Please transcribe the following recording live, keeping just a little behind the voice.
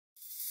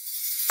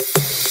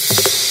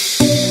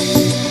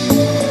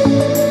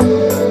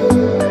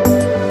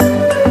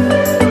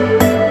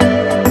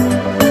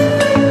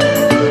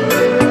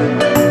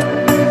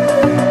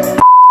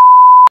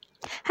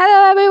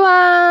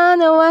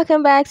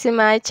back to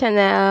my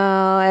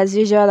channel. As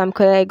usual, I'm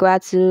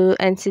Kdrama,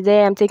 and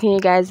today I'm taking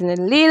you guys in a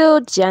little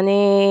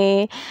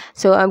journey.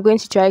 So I'm going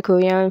to try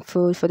Korean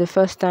food for the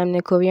first time in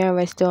a Korean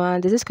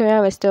restaurant. This is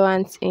Korean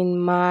restaurant in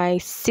my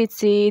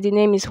city. The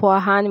name is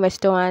HuaHan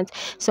restaurant.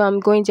 So I'm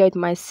going there with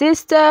my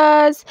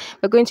sisters.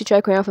 We're going to try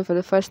Korean food for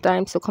the first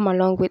time, so come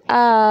along with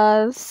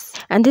us.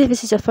 And if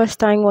this is your first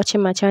time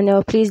watching my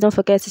channel, please don't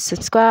forget to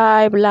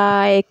subscribe,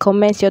 like,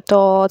 comment your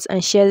thoughts,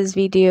 and share this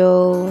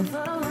video.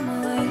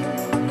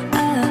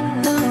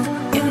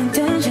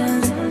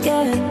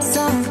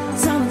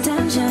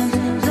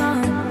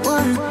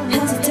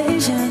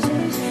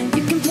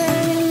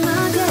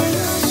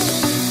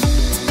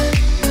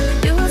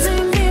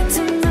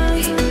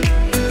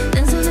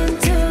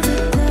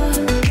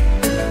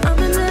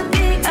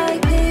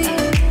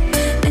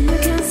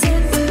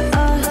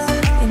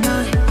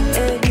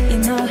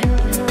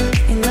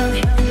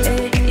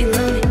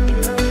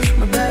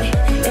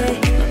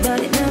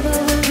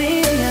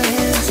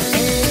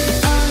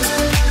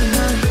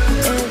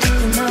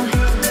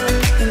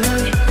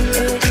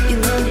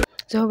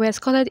 So we're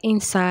escorted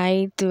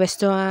inside the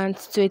restaurant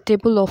to a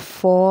table of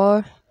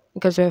four,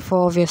 because we're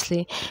four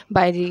obviously,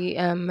 by the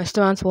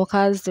restaurant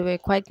workers. They were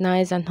quite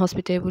nice and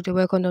hospitable. They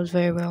welcomed us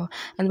very well.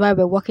 And while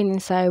we're walking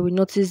inside, we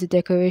noticed the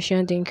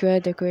decoration, the interior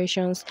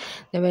decorations.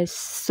 They were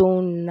so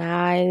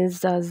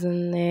nice. As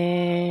in,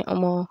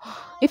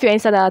 if you're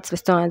inside that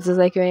restaurant, it's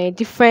like you're in a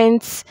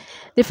different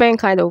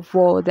kind of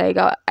world. Like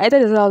I thought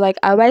it's like,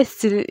 am I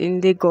still in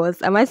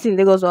Lagos? Am I still in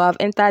Lagos, or I've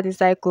entered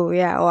inside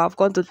Korea, or I've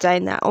gone to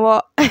China,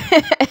 or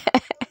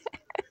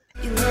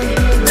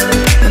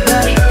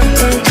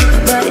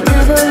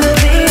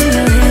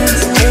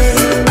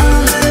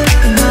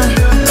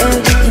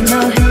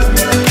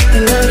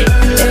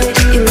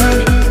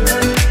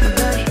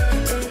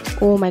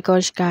oh my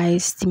gosh,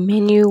 guys, the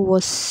menu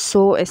was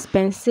so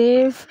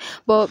expensive.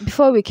 But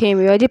before we came,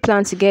 we already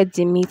planned to get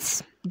the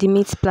meat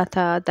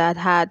platter that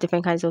had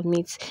different kinds of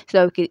meats, so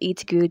that we could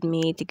eat grilled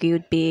meat, the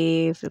grilled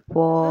beef, the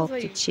pork,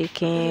 the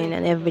chicken,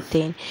 and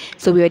everything.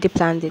 So we already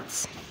planned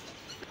it.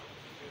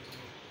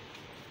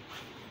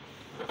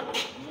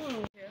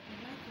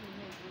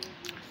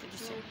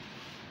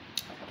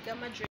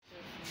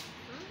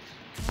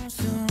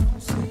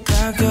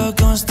 That girl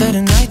gon' stay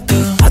the night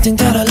through. I think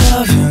that I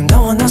love you,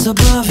 no one else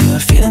above you.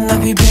 Feeling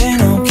like we've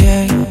been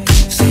okay.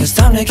 Say it's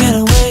time to get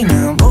away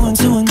now. Moving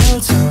to a new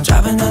town,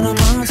 driving down a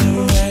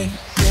Monterey.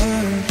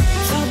 Yeah.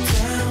 Top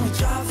down, we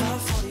drive up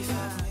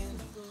 45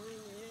 lanes.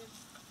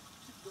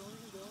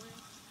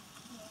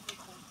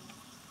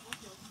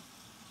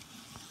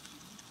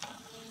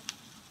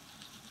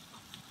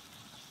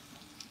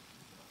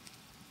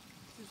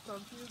 She's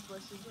confused, but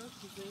she knows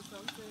she's doing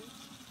something.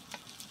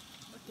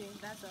 Okay,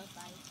 that's our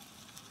side.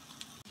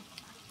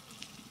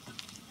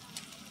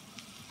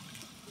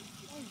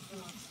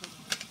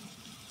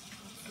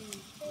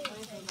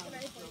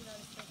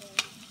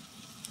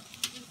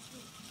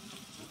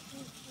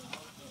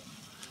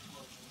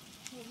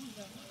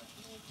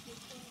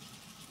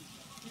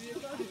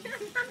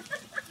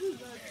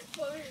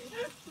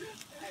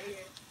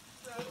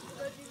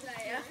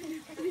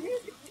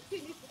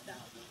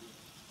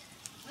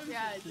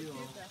 Yeah,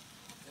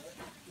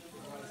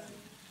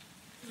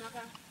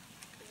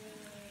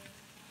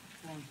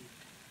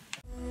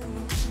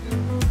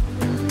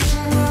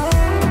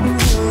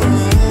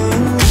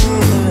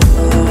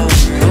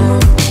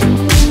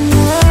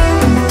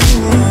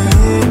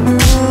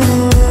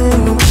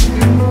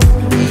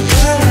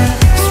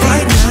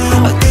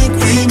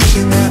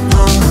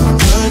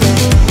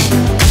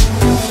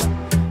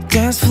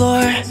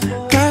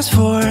 Dance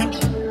floor,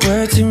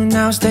 where to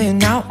now,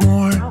 staying out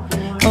more.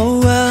 Oh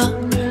well,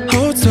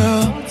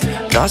 hotel,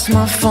 lost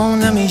my phone,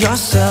 lend me your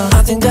cell.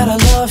 I think that I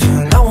love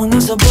you, no one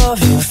else above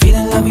you.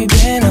 Feeling like we've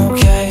been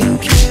okay.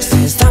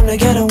 Say it's time to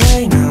get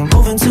away now.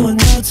 Moving to a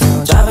new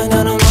town, driving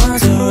down a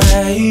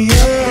Monterey.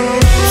 Yeah.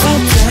 Slow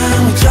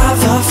down, we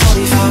drive up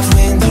 45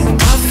 wind in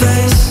my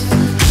face.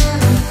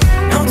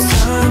 No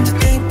time to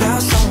think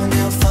about someone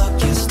else.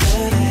 Fuck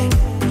yesterday.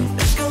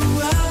 Let's go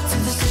out to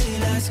the city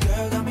lights,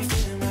 girl. Got me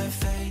feeling right,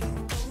 fading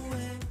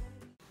away.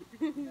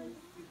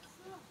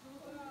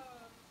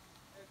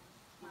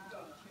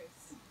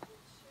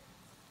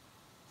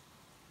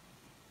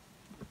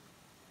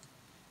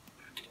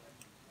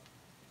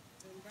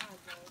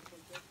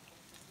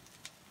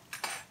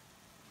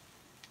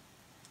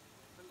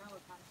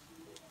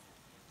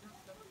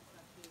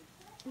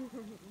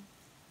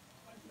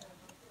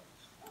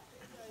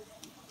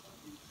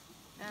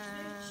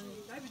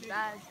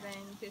 That's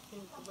when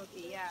tasting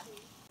okay, yeah.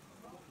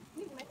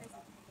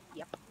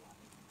 Yep.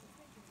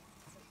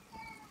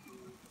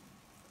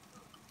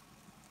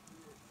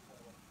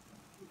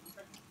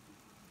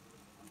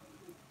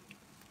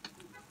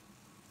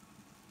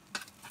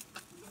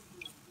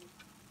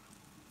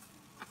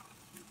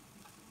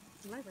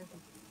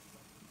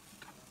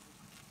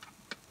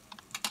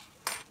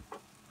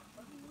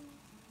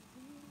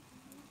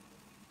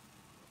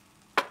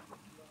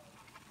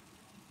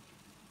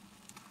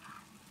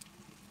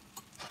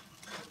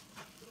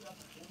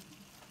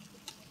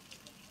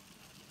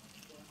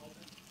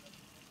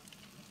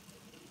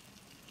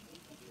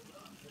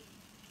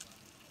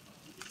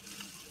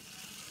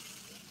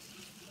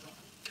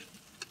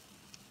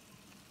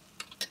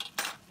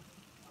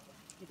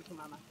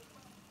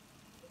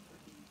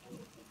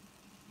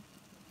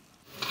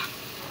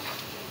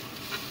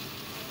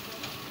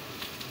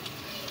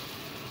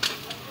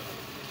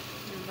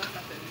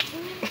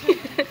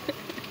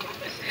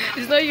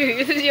 not you.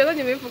 You're not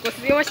the main focus.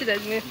 It's Yamashi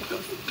that's the main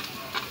focus.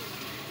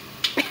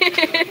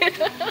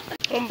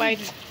 One bite.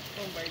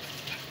 One bite.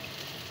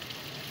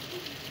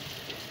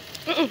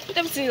 Put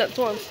everything at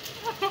once.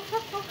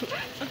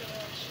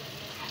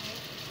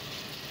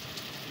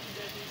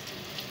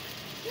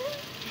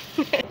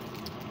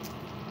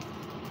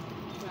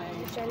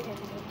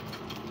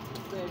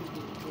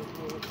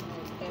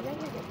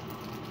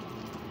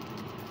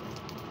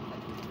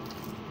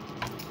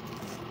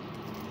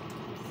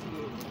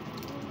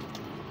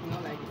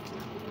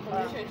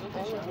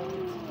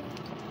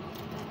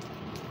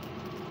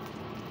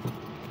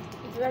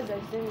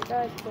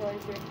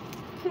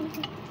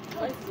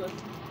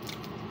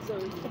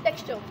 The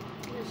texture.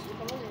 Yes, you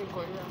cannot live in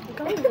Korea. You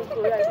cannot live in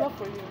Korea, it's not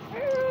for you.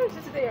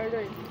 Just today you're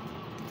doing.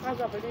 That's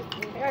what I believe.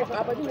 Yeah,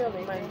 I believe me on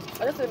my mind.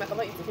 I just told him I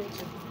cannot eat the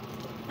kimchi.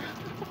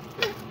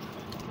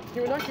 He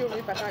will not kill me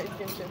if I can't eat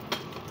kimchi.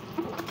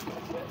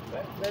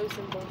 Very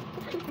simple.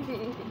 Thank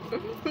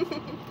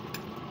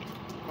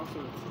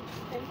you.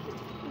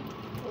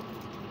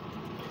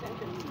 Thank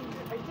you.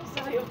 I just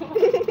saw you.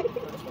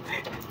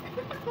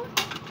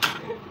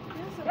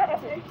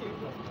 Thank you.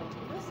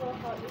 That's so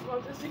hard. You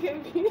want to see me?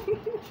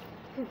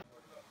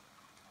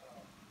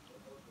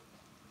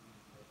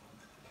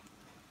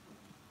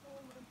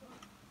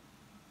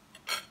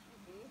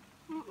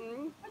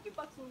 Why do you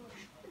pack so much?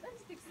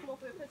 Let's take small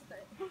for your first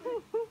time.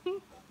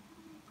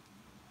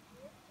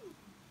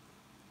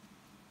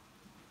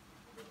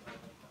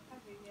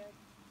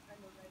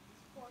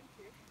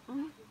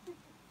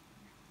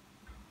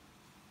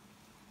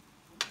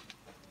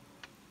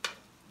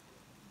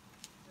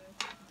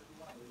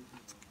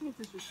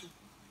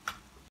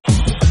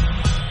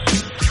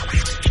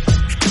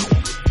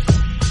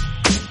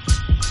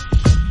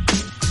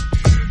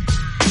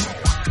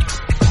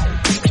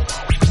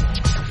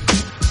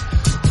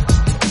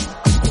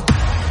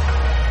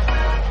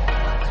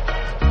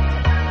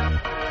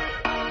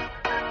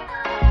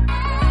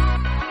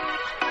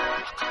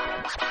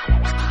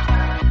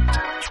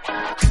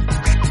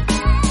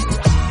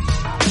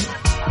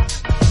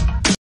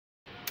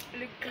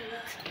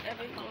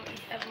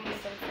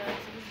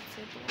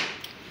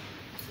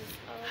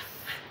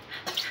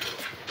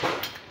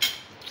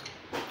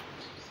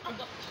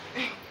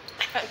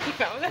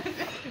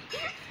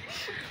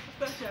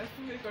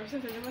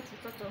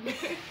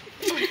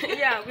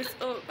 Yeah, with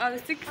our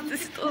stick,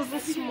 this doesn't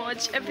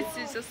smudge.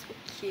 Everything is just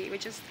okay. We're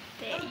just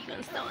there. You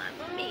understand what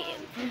I mean?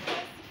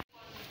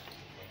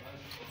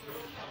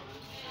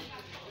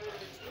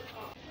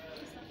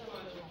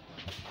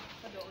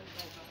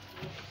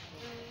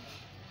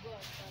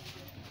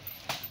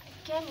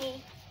 Get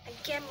me.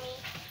 Get me.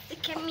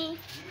 Look at me.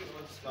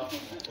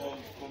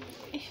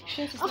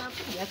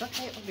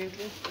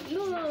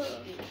 No.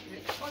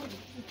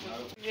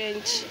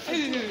 Revenge.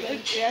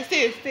 Yeah,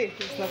 stay.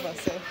 It's not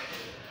myself.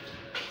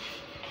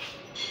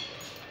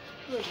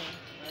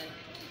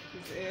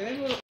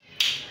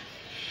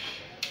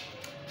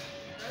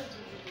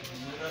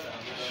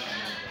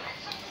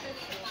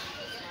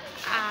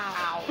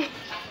 Ow.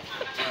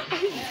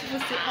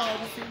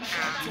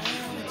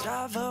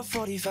 Drive up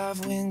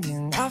 45 wind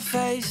in our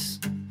face.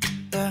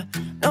 Yeah,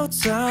 no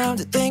time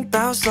to think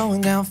about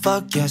slowing down.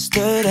 Fuck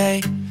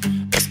yesterday.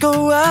 Let's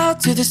go out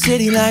to the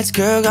city lights,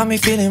 girl. Got me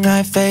feeling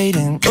right,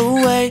 fading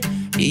away.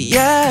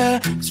 Yeah,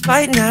 'cause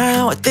right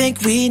now I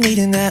think we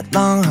needin' that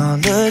long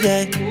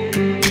holiday.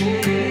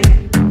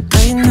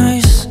 Late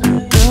nights,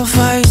 real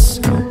fights.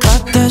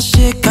 Got that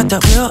shit, got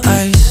that real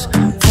ice.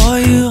 For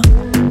you,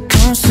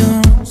 come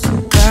soon.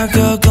 Bad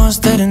girl, gonna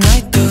stay the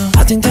night through.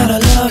 I think that I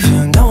love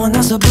you, no one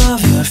else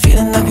above you.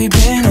 Feeling like we've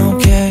been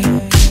okay.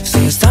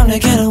 Say it's time to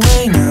get away.